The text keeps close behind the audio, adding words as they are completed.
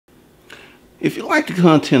If you like the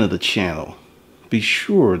content of the channel, be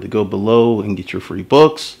sure to go below and get your free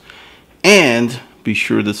books, and be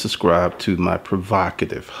sure to subscribe to my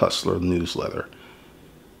Provocative Hustler newsletter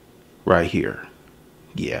right here.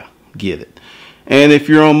 Yeah, get it. And if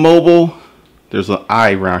you're on mobile, there's an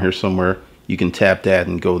I around here somewhere. You can tap that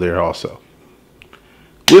and go there also.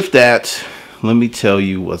 With that, let me tell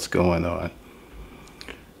you what's going on.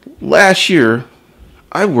 Last year,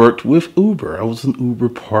 I worked with Uber. I was an Uber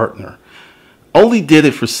partner. Only did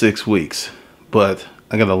it for 6 weeks, but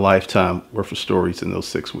I got a lifetime worth of stories in those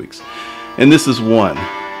 6 weeks. And this is one.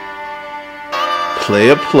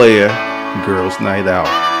 Playa, Girls Night Out.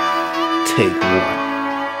 Take one.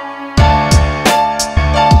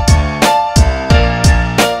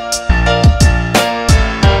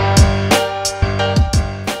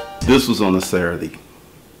 This was on a Saturday.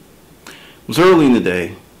 It was early in the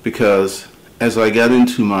day because as I got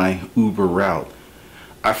into my Uber route,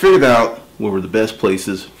 I figured out what were the best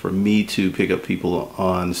places for me to pick up people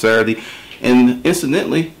on Saturday. And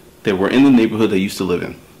incidentally, they were in the neighborhood I used to live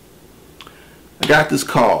in. I got this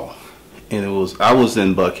call, and I was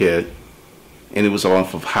in Buckhead, and it was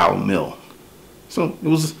off of Howell Mill. So it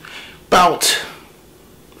was about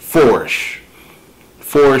 4-ish,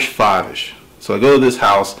 5-ish. So I go to this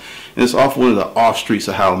house, and it's off one of the off streets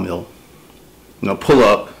of Howell Mill. And I pull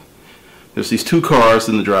up. There's these 2 cars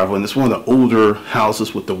in the driveway, and it's one of the older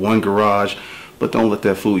houses with the 1 garage. But don't let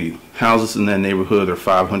that fool you. Houses in that neighborhood are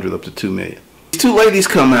 500 up to 2 million. These 2 ladies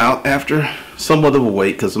come out after somewhat of a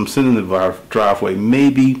wait because I'm sitting in the driveway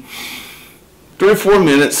maybe 3 or 4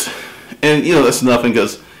 minutes. And, you know, that's nothing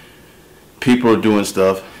because people are doing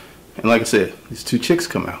stuff. And like I said, these 2 chicks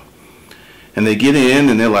come out. And they get in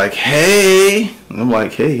and they're like, hey. And I'm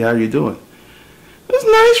like, hey, how are you doing? It's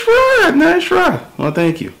a nice ride. Well,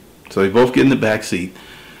 thank you. So they both get in the back seat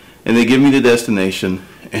and they give me the destination,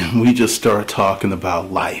 and we just start talking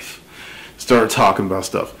about life. Start talking about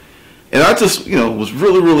stuff. And I just, was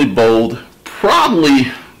really bold,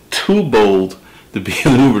 probably too bold to be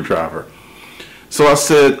an Uber driver. So I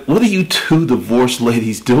said, what are you 2 divorced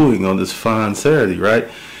ladies doing on this fine Saturday, right?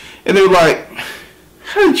 And they were like,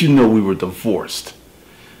 how did you know we were divorced?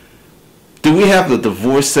 Do we have the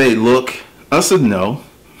divorcee look? I said, no.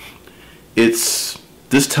 It's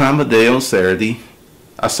this time of day on Saturday.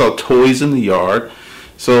 I saw toys in the yard.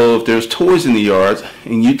 So if there's toys in the yard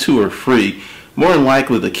and you 2 are free, more than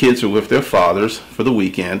likely the kids are with their fathers for the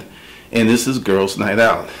weekend, and this is girls' night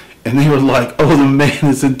out. And they were like, oh, the man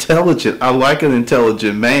is intelligent. I like an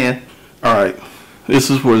intelligent man. All right, this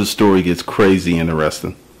is where the story gets crazy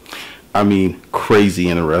interesting. I mean, crazy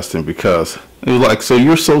interesting, because it was like, so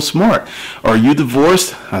you're so smart. Are you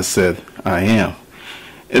divorced? I said, I am.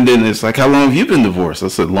 And then it's like, how long have you been divorced? I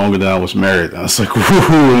said, longer than I was married. I was like, whoo.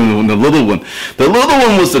 And the little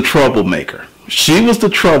one was the troublemaker. She was the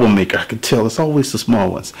troublemaker. I could tell. It's always the small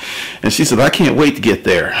ones. And she said, I can't wait to get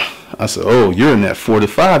there. I said, oh, you're in that 4 to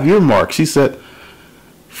 5 year mark. She said,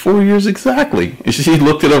 4 years exactly. And she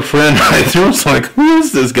looked at her friend right there. I was like, who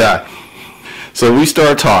is this guy? So we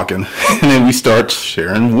start talking, and then we start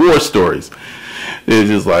sharing war stories. It's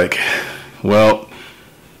just like, well,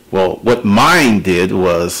 what mine did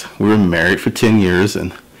was, we were married for 10 years,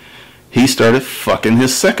 and he started fucking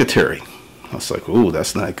his secretary. I was like, ooh,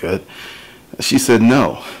 that's not good. She said,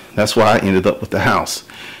 no. That's why I ended up with the house.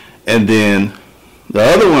 And then the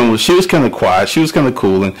other one she was kind of quiet. She was kind of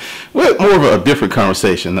cool, and we had more of a different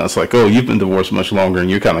conversation. I was like, oh, you've been divorced much longer, and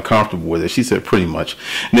you're kind of comfortable with it. She said, pretty much.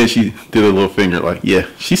 And then she did a little finger like, yeah,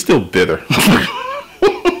 she's still bitter.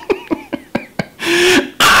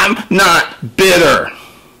 I'm not bitter.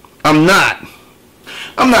 I'm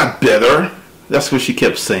not bitter. That's what she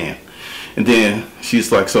kept saying. And then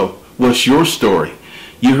she's like, so what's your story?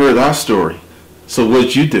 You heard our story. So what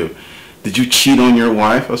did you do? Did you cheat on your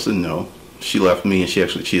wife? I said, no. She left me and she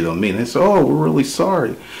actually cheated on me. And they said, oh, we're really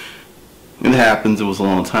sorry. It happens. It was a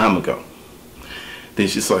long time ago. Then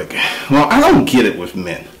she's like, well, I don't get it with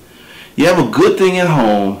men. You have a good thing at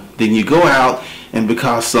home, then you go out, and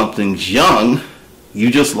because something's young,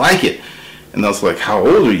 you just like it. And I was like, how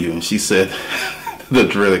old are you? And she said, the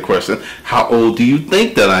dreaded question, how old do you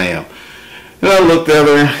think that I am? And I looked at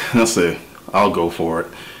her and I said, I'll go for it.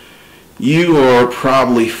 You are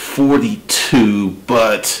probably 42,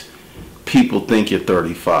 but people think you're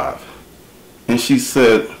 35. And she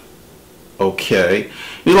said, okay.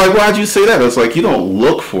 You're like, why'd you say that? I was like, you don't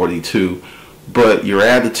look 42, but your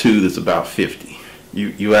attitude is about 50.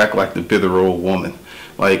 You act like the bitter old woman.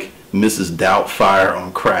 Like, Mrs. Doubtfire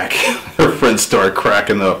on crack. Her friends started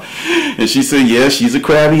cracking up. And she said, yeah, she's a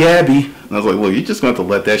Krabby Abby. And I was like, well, you're just going to have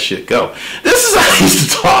to let that shit go. This is how I used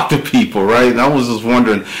to talk to people, right? And I was just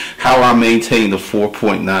wondering how I maintained a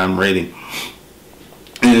 4.9 rating.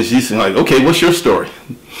 And she's like, okay, what's your story?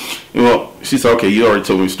 Well, she said, okay, you already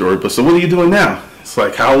told me your story, but so what are you doing now? It's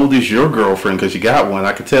like, how old is your girlfriend? Because you got one,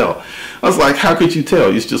 I could tell. I was like, how could you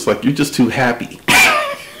tell? It's just like, you're just too happy.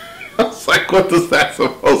 I was like, what does that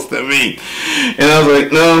supposed to mean? And I was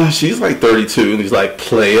like, no, she's like 32. And he's like,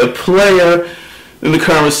 Playa. And the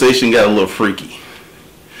conversation got a little freaky.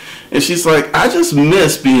 And she's like, I just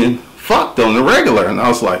miss being fucked on the regular. And I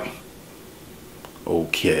was like,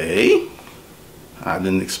 okay. I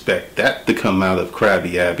didn't expect that to come out of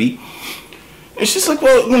Krabby Abby. And she's like,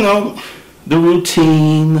 well, you know, the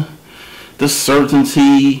routine, the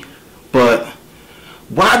certainty, but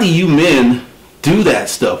why do you men do that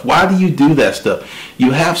stuff? Why do you do that stuff?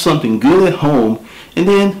 You have something good at home, and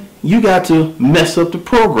then you got to mess up the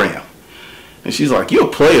program. And she's like, you're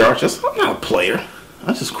a player, aren't you? I said, I'm not a player.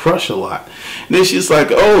 I just crush a lot. And then she's like,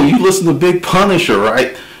 oh, you listen to Big Punisher,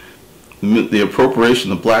 right? The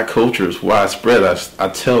appropriation of black culture is widespread, I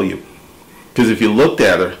tell you. Because if you looked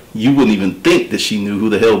at her, you wouldn't even think that she knew who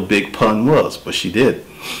the hell Big Pun was, but she did.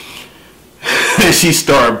 And she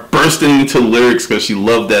started bursting into lyrics because she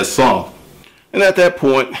loved that song. And at that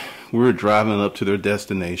point, we were driving up to their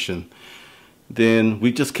destination. Then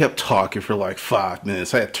we just kept talking for like 5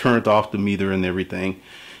 minutes. I had turned off the meter and everything.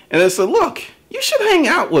 And I said, look, you should hang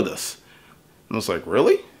out with us. And I was like,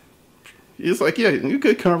 really? He's like, yeah, you're a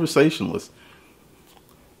good conversationalist.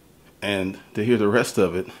 And to hear the rest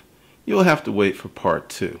of it, you'll have to wait for part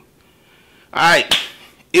 2. Alright,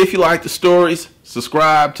 if you like the stories,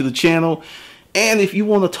 subscribe to the channel. And if you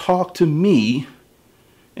want to talk to me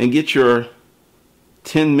and get your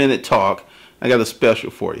 10-minute talk, I got a special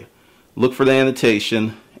for you. Look for the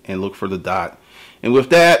annotation and look for the dot. And with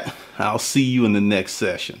that, I'll see you in the next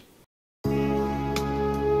session.